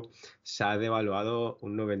equivoco, se ha devaluado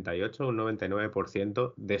un 98 o un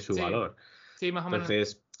 99% de su sí, valor. sí, más o menos.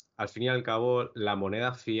 Entonces, al fin y al cabo, la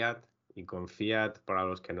moneda fiat, y con fiat, para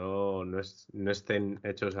los que no estén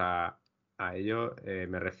hechos a a ello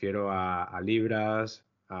me refiero a libras,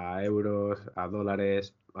 a euros, a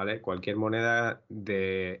dólares, ¿vale? Cualquier moneda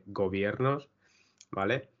de gobiernos,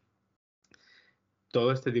 ¿vale?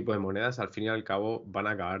 Todo este tipo de monedas al fin y al cabo van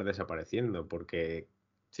a acabar desapareciendo porque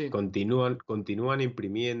Sí. continúan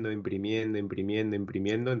imprimiendo.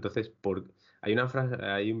 Entonces, hay una frase,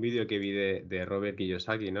 hay un vídeo que vi de Robert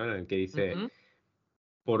Kiyosaki, ¿no? En el que dice, Ujú.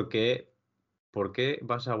 ¿por qué, ¿por qué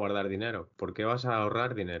vas a guardar dinero? ¿Por qué vas a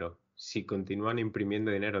ahorrar dinero si continúan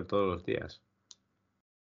imprimiendo dinero todos los días?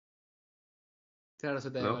 Claro,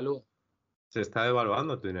 se te ¿No? devalúa. Se está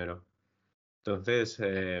devaluando tu dinero. Entonces,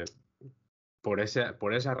 por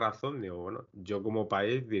esa razón, digo, bueno, yo como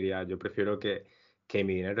país diría, yo prefiero que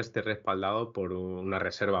mi dinero esté respaldado por una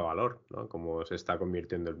reserva de valor, ¿no? Como se está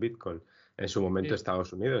convirtiendo el Bitcoin. En su momento Sí.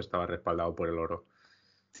 Estados Unidos estaba respaldado por el oro.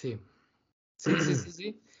 Sí.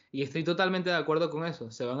 Sí. Y estoy totalmente de acuerdo con eso.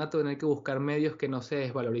 Se van a tener que buscar medios que no se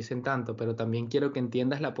desvaloricen tanto, pero también quiero que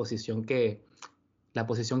entiendas la posición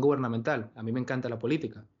gubernamental. A mí me encanta la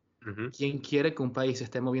política. Ujú. ¿Quién quiere que un país se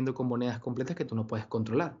esté moviendo con monedas completas que tú no puedes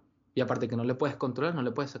controlar? Y aparte que no le puedes controlar, no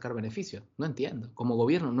le puedes sacar beneficios. No entiendo. Como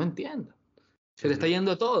gobierno, no entiendo. Se te está Ujú.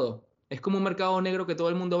 yendo todo. Es como un mercado negro que todo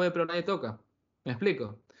el mundo ve pero nadie toca. ¿Me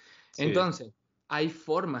explico? Sí. Entonces, hay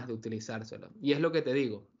formas de utilizárselo. Y es lo que te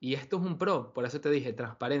digo. Y esto es un pro. Por eso te dije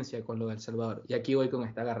transparencia con lo de El Salvador. Y aquí voy con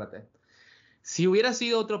esta, agárrate. Si hubiera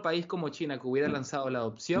sido otro país como China que hubiera lanzado la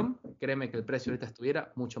adopción, créeme que el precio ahorita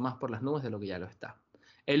estuviera mucho más por las nubes de lo que ya lo está.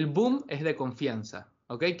 El boom es de confianza,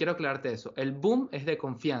 ¿ok? Quiero aclararte eso. El boom es de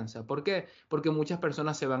confianza. ¿Por qué? Porque muchas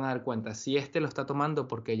personas se van a dar cuenta, si este lo está tomando,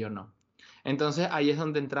 ¿por qué yo no? Entonces ahí es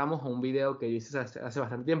donde entramos a un video que yo hice hace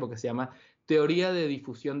bastante tiempo que se llama Teoría de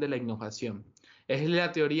difusión de la innovación. Es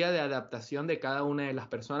la teoría de adaptación de cada una de las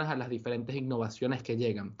personas a las diferentes innovaciones que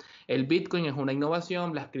llegan. El Bitcoin es una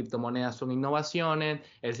innovación, las criptomonedas son innovaciones,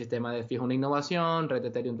 el sistema de FI es una innovación, Red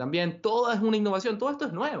Ethereum también, todo es una innovación, todo esto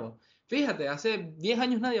es nuevo. Fíjate, hace 10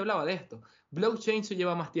 años nadie hablaba de esto. Blockchain se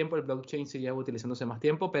lleva más tiempo, el blockchain se lleva utilizándose más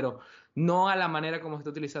tiempo, pero no a la manera como se está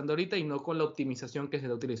utilizando ahorita y no con la optimización que se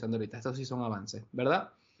está utilizando ahorita. Estos sí son avances,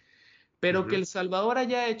 ¿verdad? Pero que Ujú. El Salvador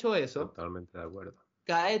haya hecho eso, Totalmente de acuerdo.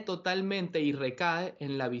 cae totalmente y recae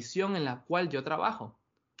en la visión en la cual yo trabajo,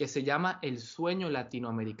 que se llama el sueño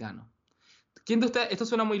latinoamericano. ¿Quién de ustedes, esto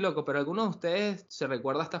suena muy loco, pero alguno de ustedes se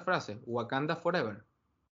recuerda esta frase, Wakanda Forever?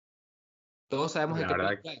 Todos sabemos de La qué verdad,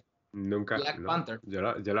 película es. nunca, Black no. Panther. Yo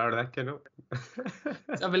la verdad es que no.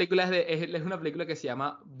 Esa película es una película que se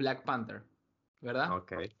llama Black Panther, ¿verdad?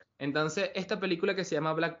 Ok. Entonces, esta película que se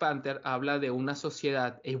llama Black Panther habla de una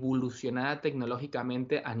sociedad evolucionada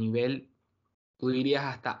tecnológicamente a nivel, tú dirías,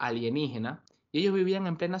 hasta alienígena, y ellos vivían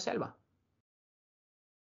en plena selva.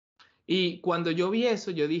 Y cuando yo vi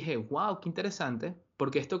eso, yo dije, wow, qué interesante,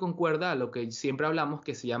 porque esto concuerda a lo que siempre hablamos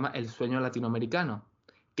que se llama el sueño latinoamericano,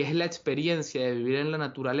 que es la experiencia de vivir en la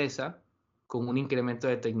naturaleza con un incremento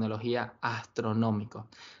de tecnología astronómico.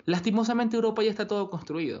 Lastimosamente Europa ya está todo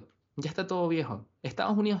construido, ya está todo viejo,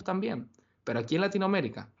 Estados Unidos también, pero aquí en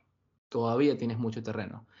Latinoamérica todavía tienes mucho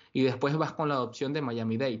terreno. Y después vas con la adopción de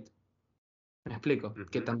Miami-Dade. Me explico,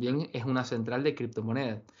 que Ujú. también es una central de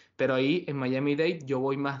criptomonedas. Pero ahí en Miami-Dade yo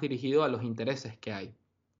voy más dirigido a los intereses que hay.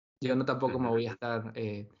 Yo no tampoco me Ujú. voy a estar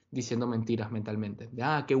diciendo mentiras mentalmente. De,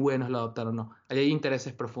 qué bueno es lo adoptar o no. Ahí hay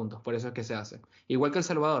intereses profundos, por eso es que se hace. Igual que El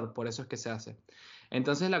Salvador, por eso es que se hace.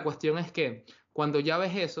 Entonces la cuestión es que cuando ya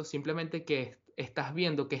ves eso, simplemente que estás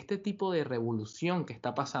viendo que este tipo de revolución que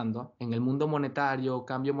está pasando en el mundo monetario,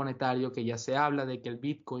 cambio monetario, que ya se habla de que el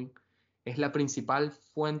Bitcoin es la principal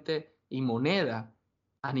fuente y moneda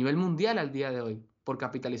a nivel mundial al día de hoy por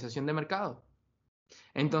capitalización de mercado.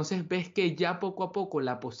 Entonces ves que ya poco a poco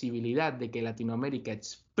la posibilidad de que Latinoamérica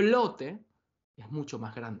explote es mucho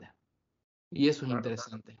más grande. Y eso es Claro.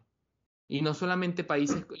 interesante. Y no solamente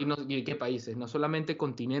países, ¿y qué países? No solamente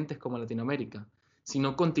continentes como Latinoamérica,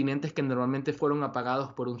 sino continentes que normalmente fueron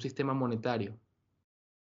apagados por un sistema monetario.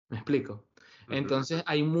 ¿Me explico? Ujú. Entonces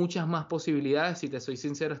hay muchas más posibilidades. Si te soy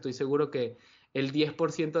sincero, estoy seguro que el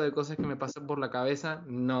 10% de cosas que me pasan por la cabeza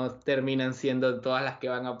no terminan siendo todas las que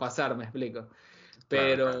van a pasar, ¿me explico? Claro.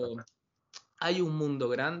 Pero hay un mundo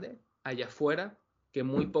grande allá afuera que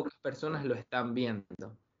muy pocas personas lo están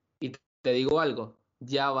viendo. Y te digo algo,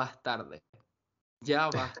 ya vas tarde, ya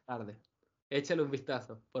vas tarde. Échale un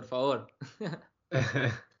vistazo, por favor.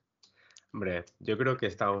 Hombre, yo creo que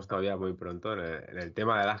estamos todavía muy pronto en el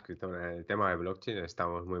tema de las criptomonedas, en el tema de blockchain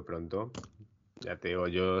estamos muy pronto. Ya te digo,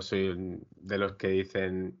 yo soy de los que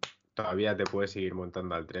dicen todavía te puedes seguir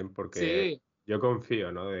montando al tren porque Sí, yo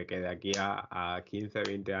confío, ¿no? De que de aquí a 15,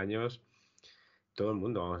 20 años todo el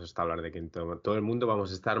mundo vamos a estar hablar de criptomonedas, todo el mundo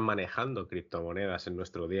vamos a estar manejando criptomonedas en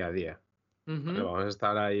nuestro día a día. Vale, vamos a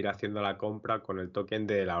estar a ir haciendo la compra con el token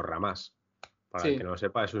de la Ahorramás. Para el que Sí, no lo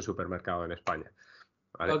sepa, es un supermercado en España.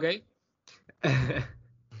 ¿Vale? ok.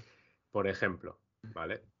 Por ejemplo,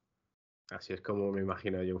 ¿vale? Así es como me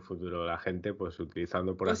imagino yo un futuro de la gente, pues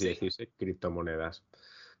utilizando, por Pues así sí. decirse, criptomonedas.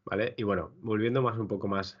 ¿Vale? Y bueno, volviendo un poco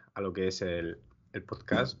más a lo que es el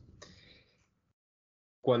podcast,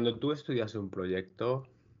 cuando tú estudias un proyecto,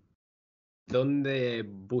 ¿dónde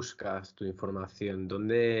buscas tu información?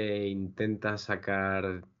 ¿Dónde intentas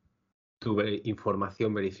sacar tu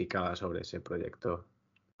información verificada sobre ese proyecto?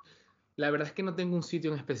 La verdad es que no tengo un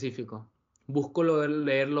sitio en específico. Busco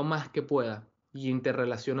leer lo más que pueda y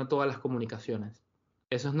interrelaciono todas las comunicaciones.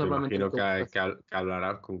 Eso es Me normalmente lo imagino que que, busco hacer. que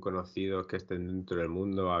hablarás con conocidos que estén dentro del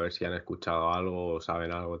mundo, a ver si han escuchado algo o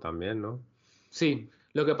saben algo también, ¿no? Sí,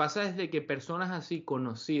 lo que pasa es de que personas así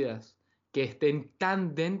conocidas que estén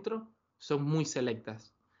tan dentro son muy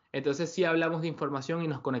selectas. Entonces sí hablamos de información y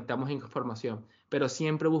nos conectamos en información, pero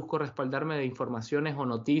siempre busco respaldarme de informaciones o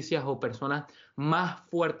noticias o personas más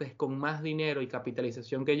fuertes con más dinero y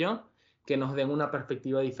capitalización que yo que nos den una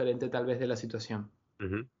perspectiva diferente tal vez de la situación.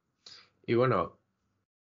 Ujú. Y bueno,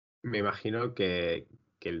 me imagino que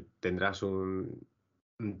tendrás un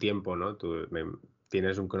tiempo, ¿no?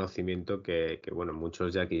 Tienes un conocimiento que, bueno,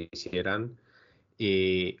 muchos ya quisieran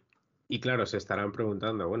y, y claro, se estarán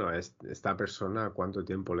preguntando, bueno, ¿esta persona cuánto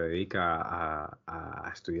tiempo le dedica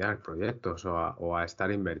a estudiar proyectos o a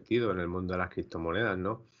estar invertido en el mundo de las criptomonedas,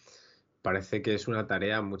 ¿no? Parece que es una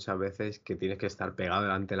tarea muchas veces que tienes que estar pegado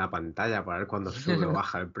delante de la pantalla para ver cuándo sube o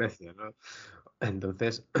baja el precio, ¿no?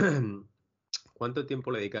 Entonces, ¿cuánto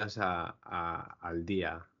tiempo le dedicas al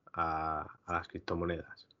día a las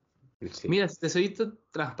criptomonedas en sí? Mira, si te soy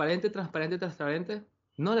transparente,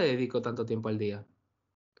 no le dedico tanto tiempo al día,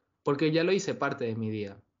 porque ya lo hice parte de mi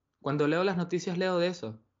día. Cuando leo las noticias leo de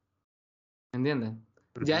eso. ¿Entienden?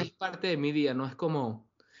 Ya Ujú. es parte de mi día, no es como,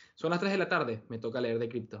 son las 3 de la tarde, me toca leer de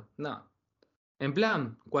cripto. No. En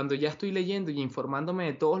plan, cuando ya estoy leyendo y informándome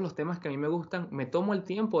de todos los temas que a mí me gustan, me tomo el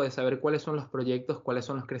tiempo de saber cuáles son los proyectos, cuáles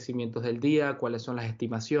son los crecimientos del día, cuáles son las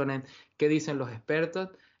estimaciones, qué dicen los expertos.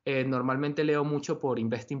 Normalmente leo mucho por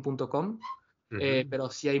investing.com, Ujú. pero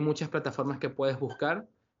sí hay muchas plataformas que puedes buscar,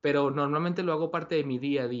 pero normalmente lo hago parte de mi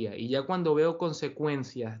día a día. Y ya cuando veo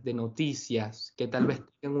consecuencias de noticias que tal vez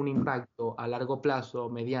tengan un impacto a largo plazo,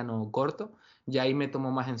 mediano o corto, ya ahí me tomo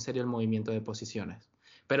más en serio el movimiento de posiciones.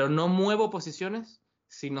 Pero no muevo posiciones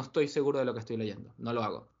si no estoy seguro de lo que estoy leyendo. No lo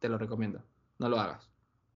hago, te lo recomiendo. No lo hagas.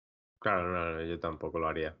 Claro, no, no, yo tampoco lo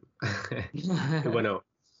haría. Y bueno,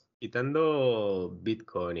 quitando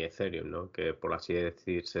Bitcoin y Ethereum, ¿no? Que por así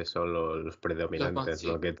decirse son los predominantes,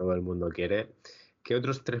 lo Sí. que todo el mundo quiere, ¿qué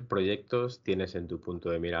otros tres proyectos tienes en tu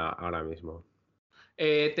punto de mira ahora mismo?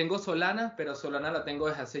 Tengo Solana, pero Solana la tengo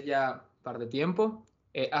desde hace ya un par de tiempo.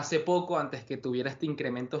 Hace poco, antes que tuviera este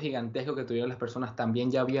incremento gigantesco que tuvieron las personas,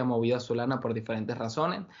 también ya había movido a Solana por diferentes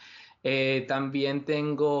razones. También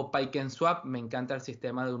tengo PineSwap, me encanta el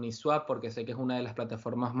sistema de Uniswap porque sé que es una de las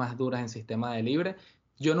plataformas más duras en sistema de libre.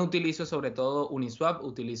 Yo no utilizo sobre todo Uniswap,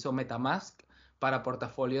 utilizo MetaMask para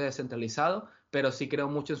portafolio descentralizado, pero sí creo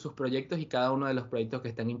mucho en sus proyectos y cada uno de los proyectos que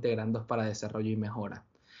están integrando para desarrollo y mejora.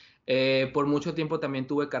 Por mucho tiempo también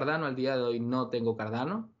tuve Cardano, al día de hoy no tengo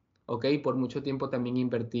Cardano, ¿ok? Por mucho tiempo también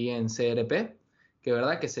invertí en CRP, que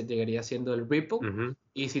verdad que se llegaría siendo el Ripple. Ujú.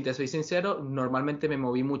 Y si te soy sincero, normalmente me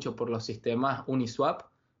moví mucho por los sistemas Uniswap,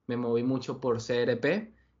 me moví mucho por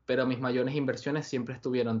CRP, pero mis mayores inversiones siempre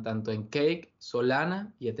estuvieron tanto en Cake,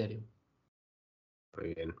 Solana y Ethereum.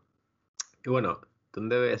 Muy bien. Y bueno,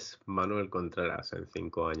 ¿dónde ves Manuel Contreras en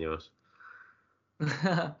 5 años?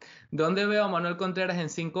 ¿Dónde veo a Manuel Contreras en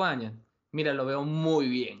 5 años? Mira, lo veo muy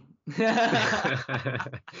bien.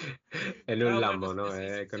 En un No, bueno, Lambo, si te ¿no? soy Con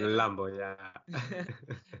el sincero. Lambo ya.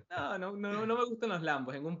 No me gustan los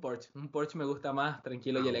Lambos, en un Porsche. Un Porsche me gusta más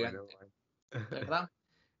tranquilo y Ah, bueno, elegante, bueno. ¿verdad?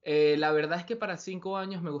 La verdad es que para 5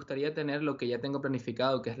 años me gustaría tener lo que ya tengo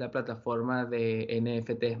planificado, que es la plataforma de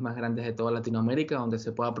NFTs más grandes de toda Latinoamérica, donde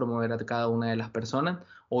se pueda promover a cada una de las personas.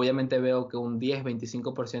 Obviamente veo que un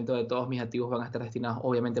 10-25% de todos mis activos van a estar destinados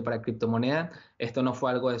obviamente para criptomonedas. Esto no fue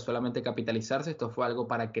algo de solamente capitalizarse, esto fue algo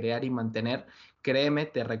para crear y mantener. Créeme,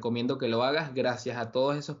 te recomiendo que lo hagas. Gracias a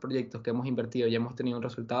todos esos proyectos que hemos invertido y hemos tenido un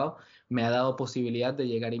resultado, me ha dado posibilidad de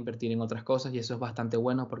llegar a invertir en otras cosas y eso es bastante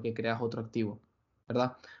bueno porque creas otro activo,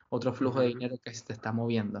 ¿verdad? Otro flujo de Ujú. dinero que se te está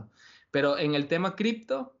moviendo. Pero en el tema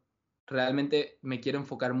cripto, realmente me quiero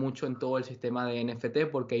enfocar mucho en todo el sistema de NFT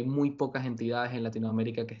porque hay muy pocas entidades en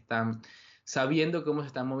Latinoamérica que están sabiendo cómo se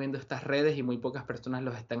están moviendo estas redes y muy pocas personas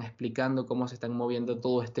los están explicando cómo se están moviendo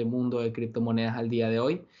todo este mundo de criptomonedas al día de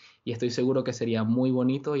hoy. y estoy seguro que sería muy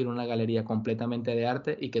bonito ir a una galería completamente de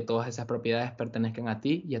arte y que todas esas propiedades pertenezcan a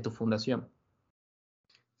ti y a tu fundación.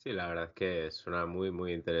 Sí, la verdad es que suena muy,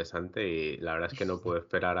 muy interesante y la verdad es que no puedo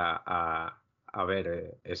esperar a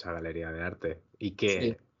ver esa galería de arte. ¿Y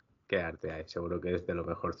Sí, qué arte hay? Seguro que es de lo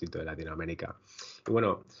mejorcito de Latinoamérica. Y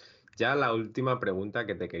bueno, ya la última pregunta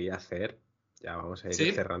que te quería hacer, ya vamos a ir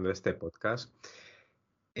sí. cerrando este podcast,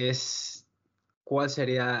 es ¿cuál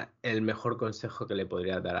sería el mejor consejo que le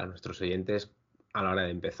podrías dar a nuestros oyentes a la hora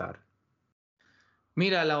de empezar?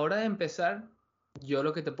 Mira, a la hora de empezar, yo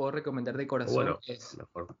lo que te puedo recomendar de O corazón bueno, es,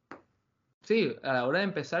 mejor. sí, a la hora de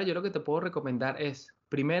empezar, yo lo que te puedo recomendar es,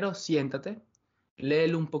 primero siéntate,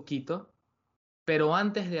 léelo un poquito, pero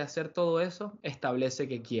antes de hacer todo eso, establece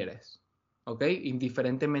qué quieres, ¿ok?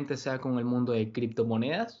 Indiferentemente sea con el mundo de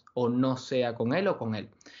criptomonedas o no sea con él o con él.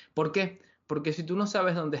 ¿Por qué? Porque si tú no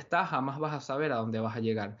sabes dónde estás, jamás vas a saber a dónde vas a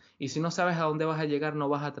llegar. Y si no sabes a dónde vas a llegar, no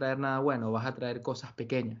vas a traer nada bueno, vas a traer cosas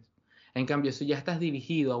pequeñas. En cambio, si ya estás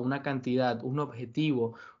dirigido a una cantidad, un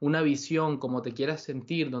objetivo, una visión, como te quieras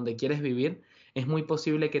sentir, donde quieres vivir, es muy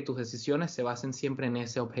posible que tus decisiones se basen siempre en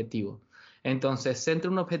ese objetivo. Entonces,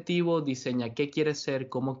 centra un objetivo, diseña qué quieres ser,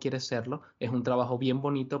 cómo quieres serlo. Es un trabajo bien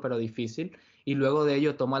bonito, pero difícil. Y luego de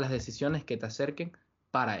ello, toma las decisiones que te acerquen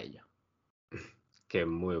para ello. Qué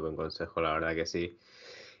muy buen consejo, la verdad que sí.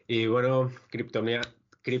 Y bueno,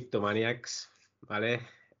 Cryptomaniacs, ¿vale?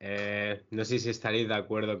 No sé si estaréis de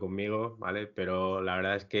acuerdo conmigo, ¿vale? Pero la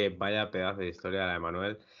verdad es que vaya pedazo de historia la de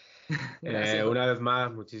Manuel. Gracias, Una vez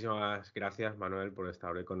más, muchísimas gracias, Manuel, por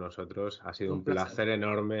estar hoy con nosotros. Ha sido un un placer. placer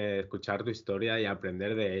enorme escuchar tu historia y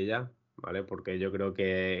aprender de ella, ¿vale? Porque yo creo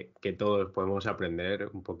que todos podemos aprender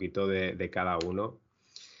un poquito de cada uno.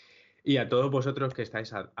 Y a todos vosotros que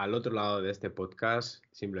estáis al otro lado de este podcast,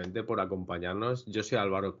 simplemente por acompañarnos, yo soy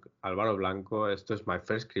Álvaro Blanco, esto es My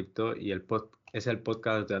First Crypto y es el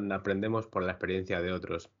podcast donde aprendemos por la experiencia de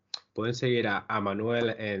otros. Pueden seguir a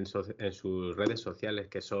Manuel en sus redes sociales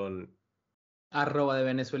que son... @ de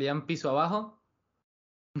Venezuela piso abajo.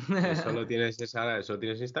 ¿Solo tienes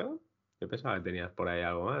Instagram? Yo pensaba que tenías por ahí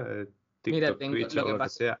algo más, Mira, TikTok, Twitch lo o que lo que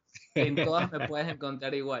pasa, sea. en todas me puedes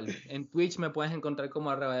encontrar igual. En Twitch me puedes encontrar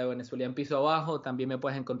como @ de Venezuela piso abajo. También me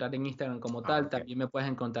puedes encontrar en Instagram como Ah, tal. ok. También me puedes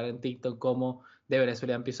encontrar en TikTok como de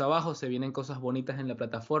Venezuela piso abajo. Se vienen cosas bonitas en la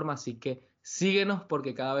plataforma, así que síguenos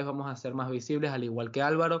porque cada vez vamos a ser más visibles, al igual que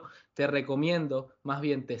Álvaro. Te recomiendo, más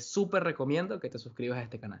bien te súper recomiendo que te suscribas a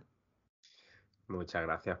este canal. Muchas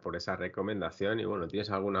gracias por esa recomendación y bueno, ¿tienes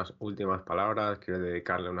algunas últimas palabras? ¿Quieres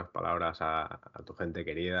dedicarle unas palabras a tu gente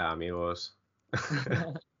querida, amigos?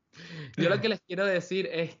 Yo lo que les quiero decir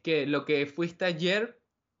es que lo que fuiste ayer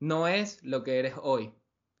no es lo que eres hoy.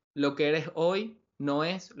 Lo que eres hoy no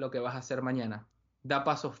es lo que vas a hacer mañana. Da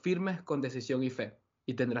pasos firmes con decisión y fe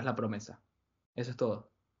y tendrás la promesa. Eso es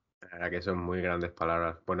todo. La verdad que son muy grandes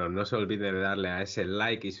palabras. Bueno, no se olviden de darle a ese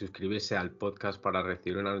like y suscribirse al podcast para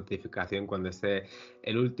recibir una notificación cuando esté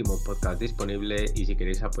el último podcast disponible y si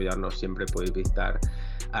queréis apoyarnos siempre podéis visitar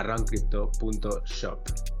aroundcrypto.shop.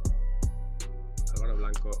 Álvaro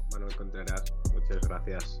Blanco, Manuel Contreras, muchas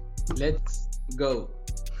gracias. Let's go.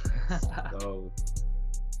 Go.